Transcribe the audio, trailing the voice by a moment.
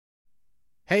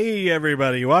Hey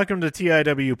everybody, welcome to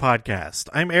TIW Podcast.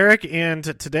 I'm Eric, and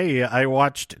today I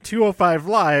watched 205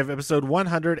 Live, episode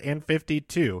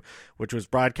 152, which was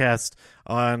broadcast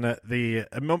on the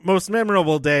most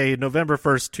memorable day, November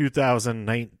 1st,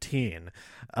 2019.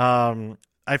 I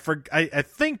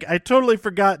think I totally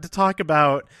forgot to talk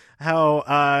about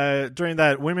how during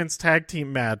that women's tag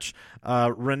team match,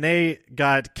 Renee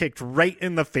got kicked right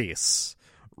in the face.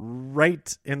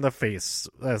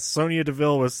 Sonya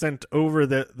Deville was sent over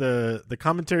the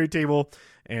commentary table,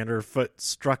 and her foot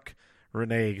struck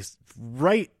Renee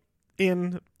right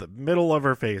in the middle of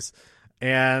her face.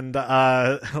 And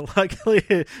luckily,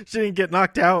 she didn't get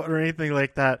knocked out or anything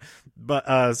like that.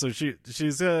 But so she's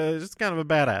just kind of a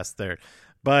badass there.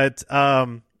 But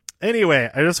anyway,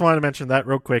 I just wanted to mention that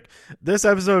real quick. This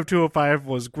episode of 205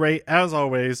 was great, as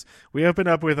always. We open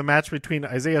up with a match between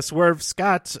Isaiah Swerve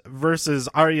Scott versus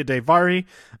Arya Daivari.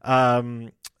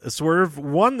 Swerve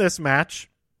won this match,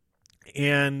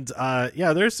 and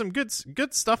there's some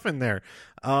good stuff in there.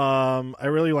 I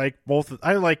really like both.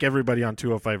 I like everybody on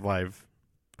 205 Live.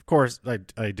 Of course,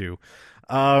 I do.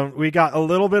 We got a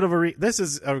little bit of this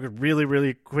is a really,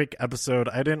 really quick episode.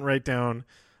 I didn't write down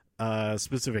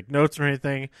specific notes or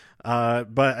anything,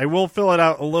 but I will fill it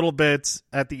out a little bit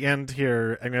at the end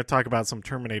here. I'm going to talk about some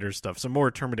Terminator stuff, some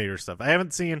more Terminator stuff. I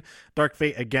haven't seen Dark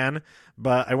Fate again,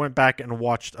 but I went back and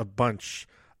watched a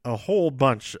whole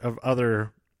bunch of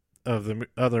the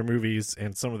other movies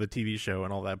and some of the TV show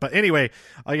and all that. But anyway,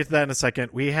 I'll get to that in a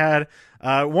second. We had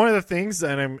one of the things,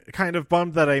 and I'm kind of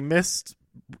bummed that I missed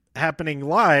happening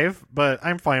live, but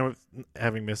I'm fine with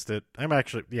having missed it. I'm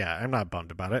not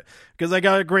bummed about it because I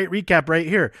got a great recap right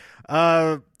here.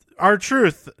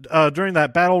 R-Truth, during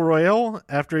that battle royale,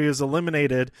 after he was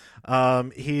eliminated,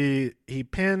 he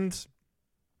pinned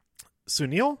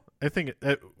Sunil, I think,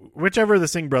 whichever of the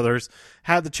Singh brothers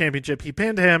had the championship. He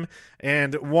pinned him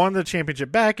and won the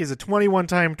championship back. He's a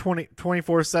 21-time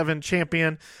 24/7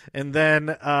 champion. And then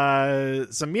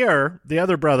Samir, the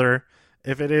other brother,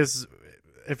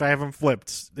 if I haven't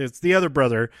flipped, it's the other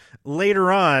brother.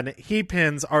 Later on, he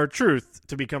pins R-Truth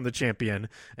to become the champion.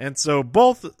 And so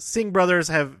both Singh brothers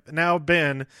have now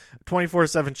been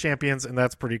 24/7 champions, and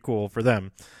that's pretty cool for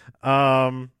them.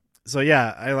 So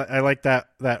yeah, I like that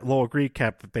little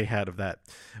recap that they had of that.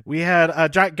 We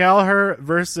had Jack Gallagher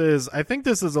versus, I think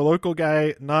this is a local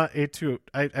guy, not A2.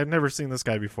 I've never seen this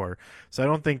guy before, so I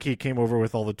don't think he came over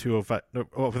with all the 205,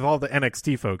 with all the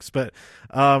NXT folks. But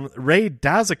Ray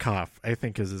Dazikoff, I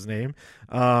think is his name.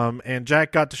 And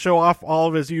Jack got to show off all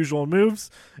of his usual moves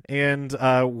and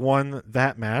won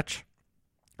that match.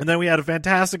 And then we had a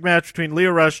fantastic match between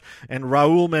Lio Rush and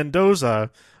Raul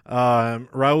Mendoza.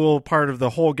 Raul, part of the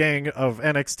whole gang of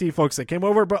NXT folks that came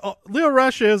over, but Lio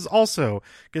Rush is also,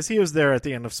 because he was there at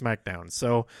the end of SmackDown.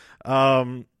 So,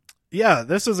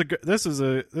 this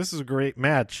is a great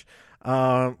match.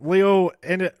 Lio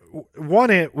won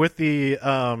it with the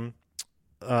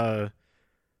what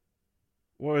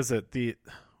was it?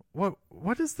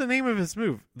 What is the name of his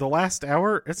move? The Last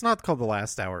Hour? It's not called the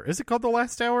Last Hour. Is it called the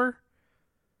Last Hour?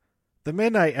 The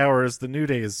Midnight Hour is the New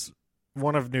Day's,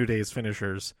 one of New Day's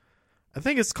finishers. I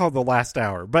think it's called the Last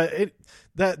Hour, but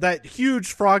that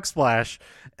huge frog splash,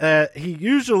 he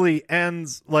usually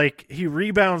ends like he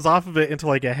rebounds off of it into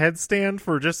like a headstand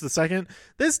for just a second.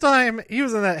 This time he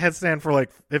was in that headstand for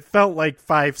it felt like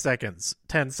 5 seconds,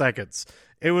 10 seconds.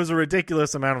 It was a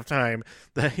ridiculous amount of time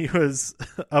that he was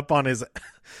up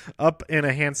in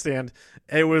a handstand.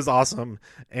 It was awesome.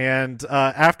 And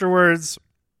afterwards,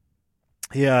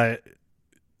 he offered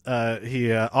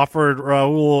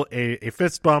Raul a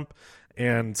fist bump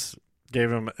and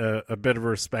gave him a bit of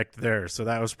respect there. So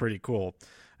that was pretty cool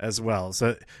as well.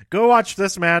 So go watch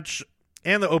this match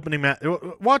and the opening match.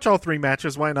 Watch all three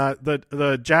matches. Why not?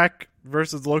 The Jack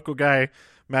versus local guy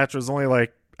match was only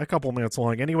like a couple minutes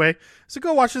long anyway. So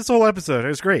go watch this whole episode. It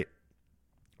was great.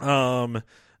 I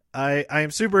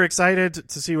am super excited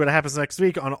to see what happens next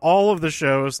week on all of the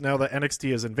shows now that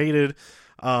NXT has invaded.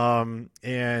 I'm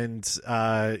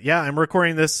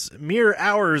recording this mere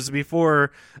hours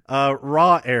before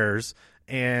Raw airs,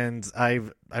 and I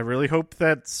really hope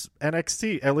that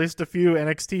NXT, at least a few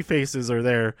NXT faces are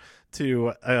there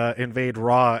to invade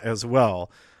Raw as well.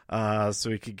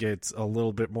 So we could get a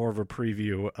little bit more of a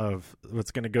preview of what's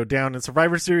going to go down in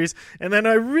Survivor Series. And then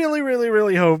I really, really,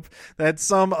 really hope that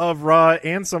some of Raw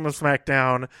and some of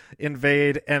SmackDown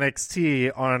invade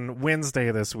NXT on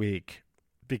Wednesday this week,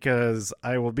 because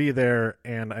I will be there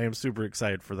and I am super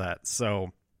excited for that.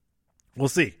 So we'll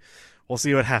see. We'll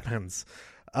see what happens.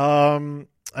 I'm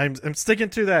sticking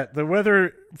to that. The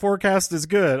weather forecast is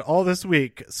good all this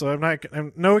week, so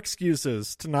I'm no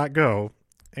excuses to not go.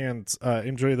 and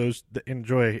enjoy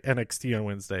NXT on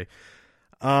Wednesday.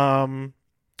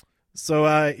 So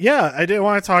I did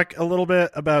want to talk a little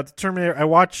bit about Terminator. I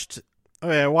watched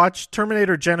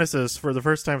Terminator Genesis for the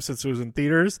first time since it was in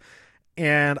theaters,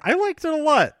 and I liked it a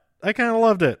lot. I kind of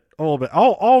loved it a little bit.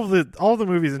 All the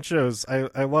movies and shows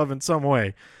I love in some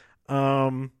way.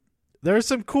 There's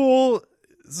some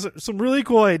really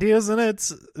cool ideas in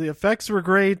it. The effects were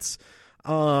great.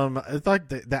 I thought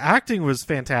the acting was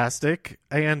fantastic,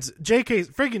 and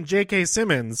J.K.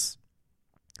 Simmons,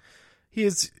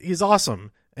 he's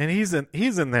awesome, and he's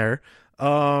in there.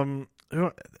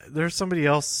 There's somebody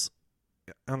else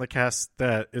on the cast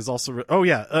that is also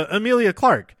Emilia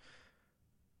Clarke.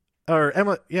 Or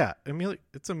Emma, yeah, Amelia.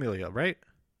 It's Amelia, right?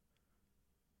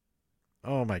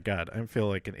 Oh my god, I feel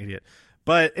like an idiot.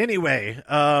 But anyway,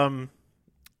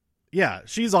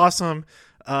 she's awesome.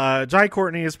 Jai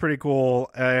Courtney is pretty cool,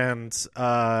 and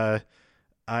and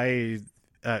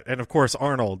of course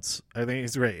Arnold. I think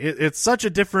he's great. It's such a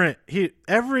different.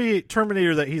 Every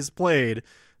Terminator that he's played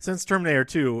since Terminator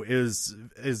 2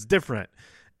 is different,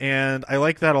 and I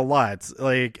like that a lot.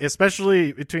 Like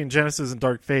especially between Genesis and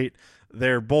Dark Fate.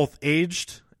 They're both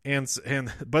aged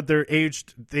but they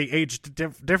aged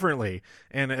differently,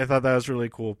 and I thought that was really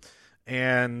cool.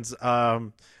 And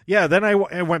then I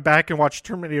went back and watched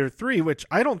Terminator 3, which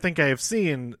I don't think I have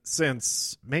seen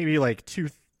since maybe like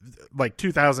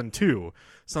 2002,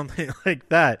 something like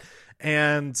that.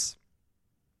 And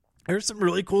there's some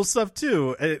really cool stuff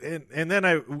too. And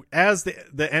then as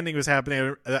the ending was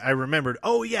happening, I remembered,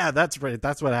 oh yeah, that's right,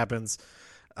 that's what happens.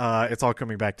 It's all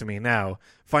coming back to me now.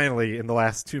 Finally, in the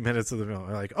last 2 minutes of the film,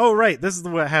 I'm like, oh right, this is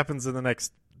what happens in the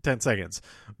next 10 seconds.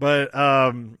 But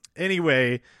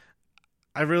anyway,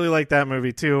 I really like that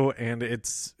movie too, and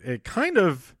it kind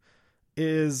of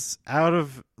is out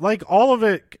of like all of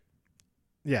it.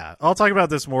 Yeah, I'll talk about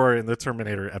this more in the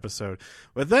Terminator episode.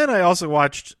 But then I also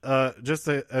watched just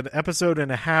an episode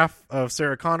and a half of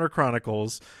Sarah Connor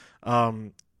Chronicles.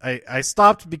 I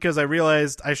stopped because I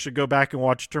realized I should go back and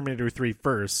watch Terminator 3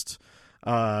 first,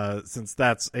 since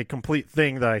that's a complete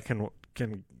thing that I can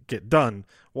get done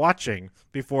watching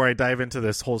before I dive into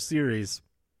this whole series.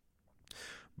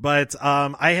 But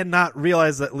I had not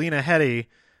realized that Lena Headey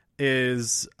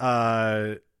was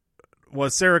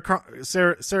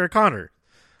Sarah Connor.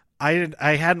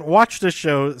 I hadn't watched this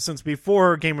show since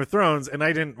before Game of Thrones, and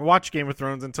I didn't watch Game of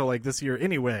Thrones until like this year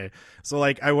anyway. So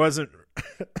like I wasn't,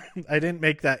 I didn't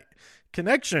make that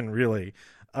connection really.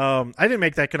 I didn't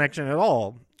make that connection at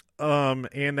all.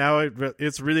 And now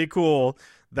it's really cool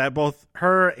that both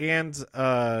her and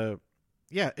it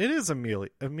is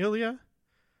Amelia.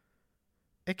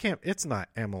 It's not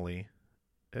Emily.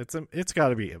 It's got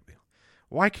to be.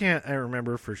 Why can't I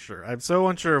remember for sure? I'm so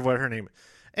unsure of what her name is.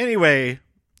 Anyway,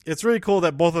 it's really cool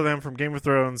that both of them from Game of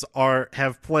Thrones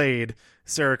have played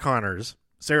Sarah Connor,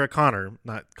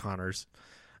 not Connors.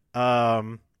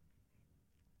 What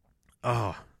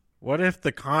if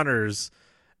the Connors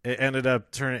ended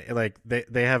up turning like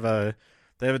they have a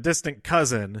distant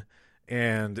cousin,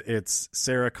 and it's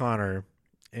Sarah Connor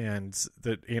and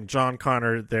John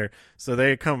Connor there, so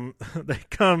they come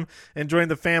and join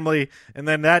the family, and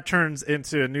then that turns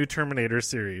into a new Terminator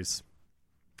series.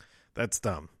 That's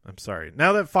dumb. I'm sorry.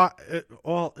 Now that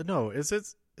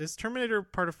is Terminator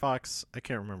part of Fox? I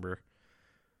can't remember.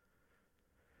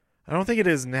 I don't think it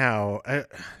is now.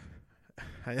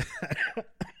 I'm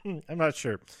not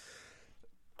sure.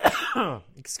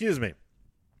 Excuse me.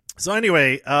 So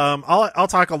anyway, I'll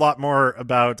talk a lot more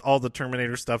about all the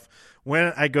Terminator stuff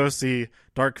when I go see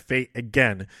Dark Fate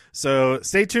again. So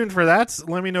stay tuned for that.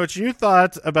 Let me know what you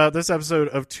thought about this episode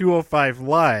of 205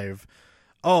 Live.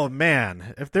 Oh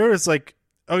man, if there was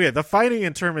the fighting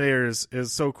in Terminator is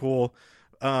so cool.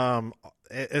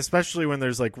 Especially when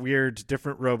there's like weird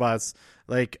different robots.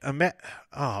 Like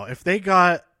if they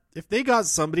got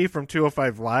somebody from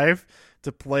 205 Live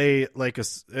to play like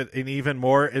an even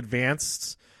more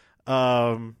advanced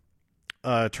Terminator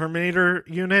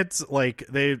unit, like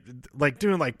they like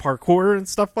doing like parkour and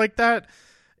stuff like that,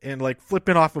 and like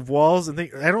flipping off of walls and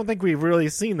I don't think we've really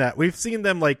seen that. We've seen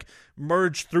them like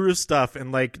merge through stuff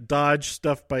and like dodge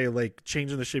stuff by like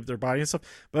changing the shape of their body and stuff.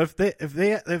 But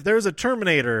if there's a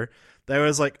Terminator that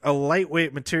was like a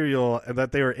lightweight material and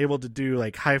that they were able to do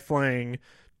like high flying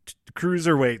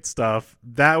cruiserweight stuff,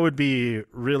 that would be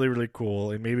really, really cool.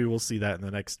 And maybe we'll see that in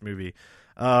the next movie.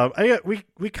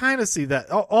 We kind of see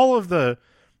that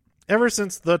ever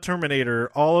since the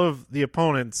Terminator, all of the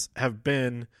opponents have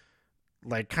been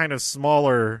like kind of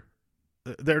smaller.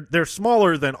 They're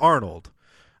smaller than Arnold.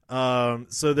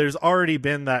 So there's already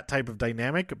been that type of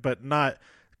dynamic, but not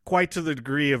quite to the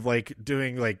degree of like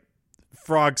doing like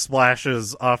frog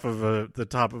splashes off of the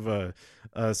top of a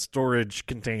storage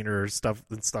container, stuff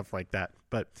like that.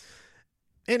 But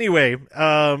anyway,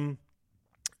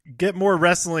 get more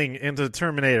wrestling into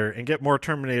Terminator and get more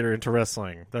Terminator into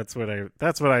wrestling. That's what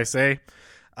I say.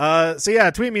 So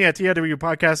yeah, tweet me at TIW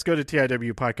Podcast. Go to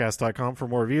TIWpodcast.com for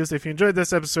more reviews. If you enjoyed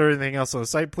this episode or anything else on the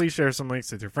site, please share some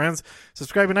links with your friends.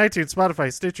 Subscribe on iTunes,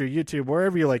 Spotify, Stitcher, YouTube,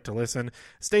 wherever you like to listen.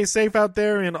 Stay safe out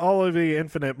there in all of the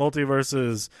infinite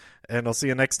multiverses, and I'll see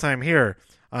you next time here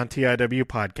on TIW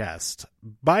Podcast.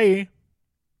 Bye.